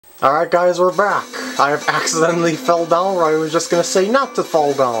Alright guys, we're back. I have accidentally fell down where I was just gonna say not to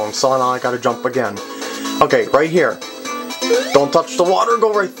fall down, so now I gotta jump again. Okay, right here. Don't touch the water,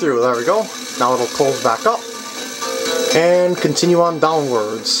 go right through. There we go. Now it'll close back up. And continue on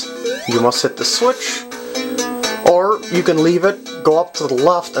downwards. You must hit the switch. Or you can leave it, go up to the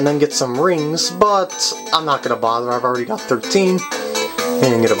left, and then get some rings, but I'm not gonna bother, I've already got 13.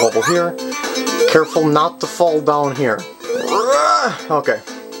 And get a bubble here. Careful not to fall down here. Okay.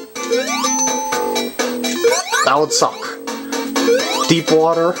 That would suck. Deep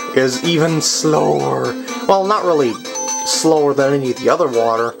water is even slower. Well, not really slower than any of the other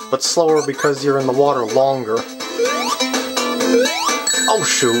water, but slower because you're in the water longer. Oh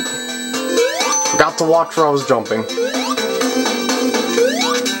shoot. Forgot to watch where I was jumping.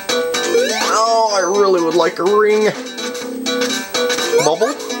 Oh, I really would like a ring.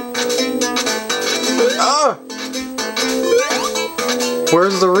 Bubble? Ah!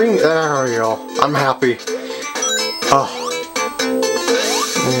 Where's the ring? There we go. I'm happy. Oh.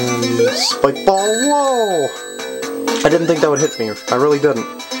 And spike ball. Whoa! I didn't think that would hit me. I really didn't.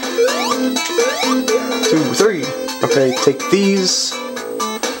 2, 3. Okay, take these.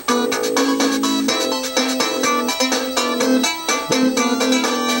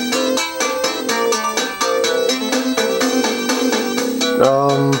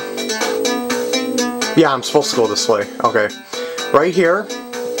 Yeah, I'm supposed to go this way. Okay. Right here,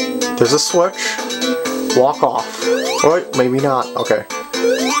 there's a switch. Walk off. Wait, maybe not. Okay.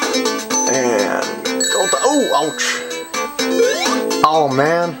 And go to, oh, ouch. Oh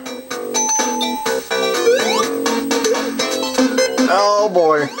man. Oh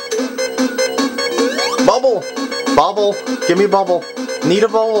boy. Bubble. Bubble. Give me a bubble. Need a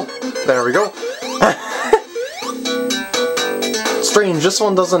bubble. There we go. Strange, this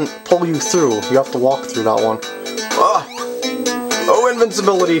one doesn't pull you through. You have to walk through that one. Ah. Oh,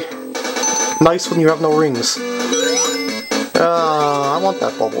 invincibility! Nice when you have no rings. I want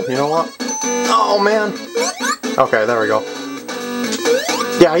that bubble, you know what? Oh man! Okay, there we go.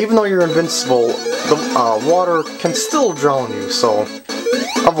 Yeah, even though you're invincible, the water can still drown you, so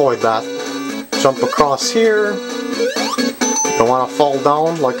avoid that. Jump across here. Don't want to fall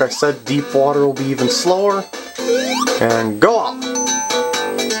down. Like I said, deep water will be even slower. And go up!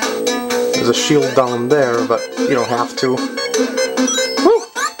 There's a shield down there, but you don't have to. Woo!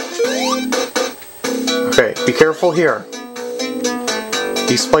 Okay, be careful here.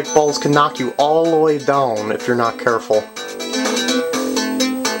 These spike balls can knock you all the way down if you're not careful.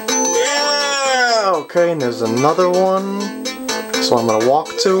 Yeah! Okay, and there's another one. So I'm gonna walk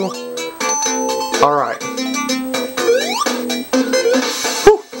to. Alright.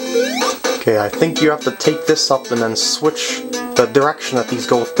 Okay, I think you have to take this up and then switch the direction that these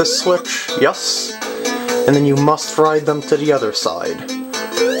go with this switch. Yes. And then you must ride them to the other side.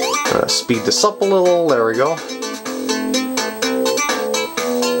 I'm gonna speed this up a little. There we go.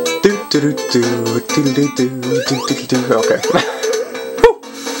 Okay.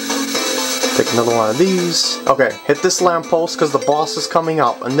 Take another one of these. Okay, hit this lamppost because the boss is coming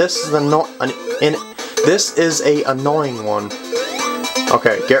up, and this is this is a annoying one.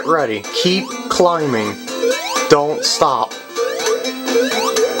 Okay, get ready. Keep climbing. Don't stop.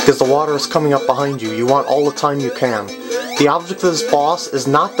 Because the water is coming up behind you. You want all the time you can. The object of this boss is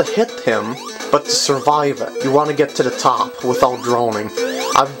not to hit him, but to survive it. You want to get to the top without drowning.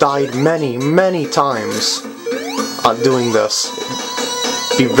 I've died many, many times doing this.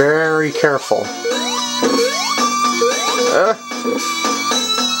 Be very careful.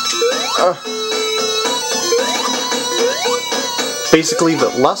 Basically, the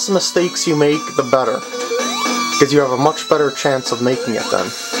less mistakes you make, the better. Because you have a much better chance of making it then.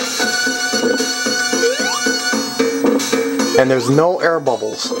 And there's no air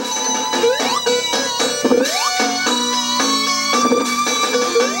bubbles.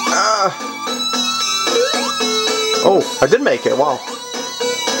 Oh, I did make it, wow.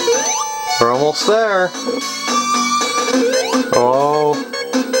 We're almost there. Oh.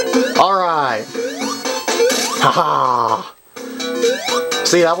 Alright. Haha.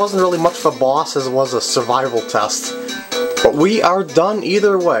 See, that wasn't really much of a boss as it was a survival test. But we are done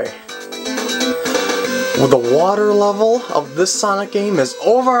either way. Well, the water level of this Sonic game is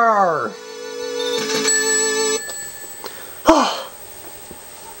over!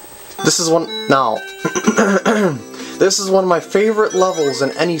 This is one... Now... This is one of my favorite levels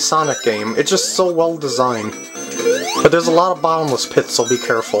in any Sonic game. It's just so well designed. But there's a lot of bottomless pits, so be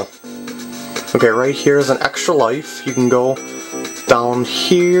careful. Okay, right here is an extra life. You can go down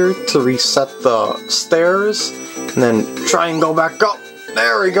here to reset the stairs, and then try and go back up.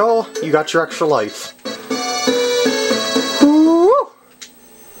 There we go. You got your extra life. Woo!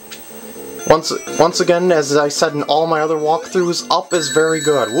 Once again, as I said in all my other walkthroughs, up is very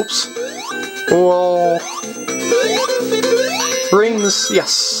good. Whoops. Whoa. Rings,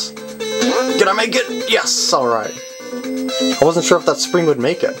 yes. Did I make it? Yes, alright. I wasn't sure if that spring would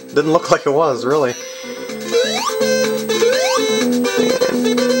make it. Didn't look like it was, really.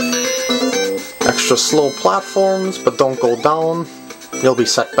 Extra slow platforms, but don't go down. You'll be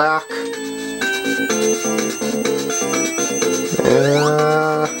set back.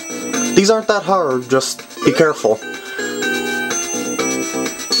 These aren't that hard, just be careful.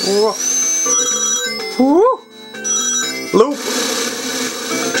 Whoa. Woo. Loop!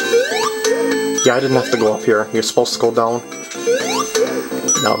 Yeah, I didn't have to go up here. You're supposed to go down.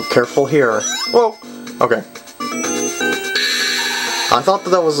 Now, careful here. Whoa! Okay. I thought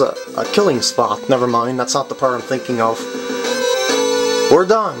that was a killing spot. Never mind, that's not the part I'm thinking of. We're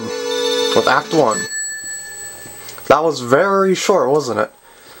done with Act 1. That was very short, wasn't it?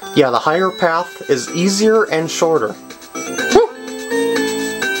 Yeah, the higher path is easier and shorter. Woo!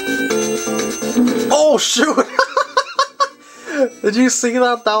 Oh, shoot! Did you see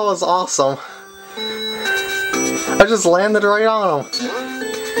that? That was awesome. I just landed right on him.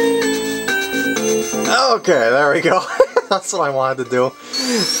 Okay, there we go. That's what I wanted to do.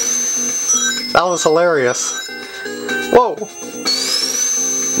 That was hilarious. Whoa!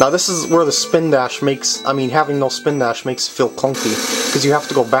 Now this is where the spin dash makes, having no spin dash makes it feel clunky, because you have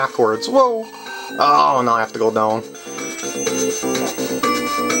to go backwards. Whoa! Oh, now I have to go down.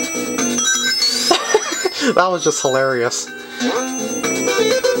 That was just hilarious.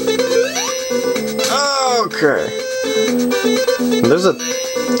 Okay. There's a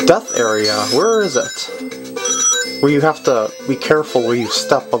death area. Where is it? Where you have to be careful where you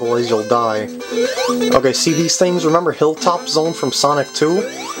step, otherwise you'll die. Okay, see these things? Remember Hilltop Zone from Sonic 2?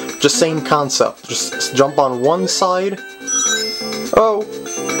 Just same concept. Just jump on one side. Oh!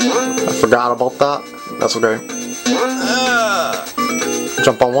 I forgot about that. That's okay.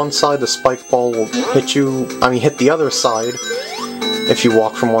 Jump on one side, the spike ball will hit you, hit the other side. If you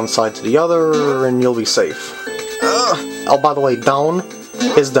walk from one side to the other, and you'll be safe. Oh, by the way, down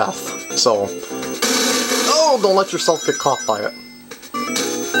is death. So, oh, don't let yourself get caught by it.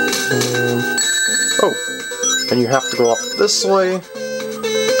 Oh, and you have to go up this way.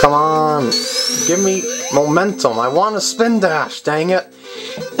 Come on, give me momentum. I want a spin dash, dang it.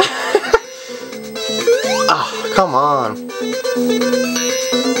 Ah, come on.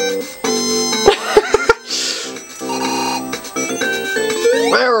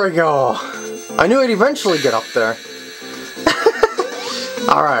 There we go. I knew I'd eventually get up there.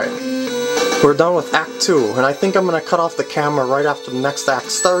 Alright. We're done with Act 2, and I think I'm going to cut off the camera right after the next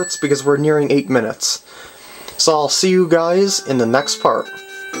act starts because we're nearing 8 minutes. So I'll see you guys in the next part.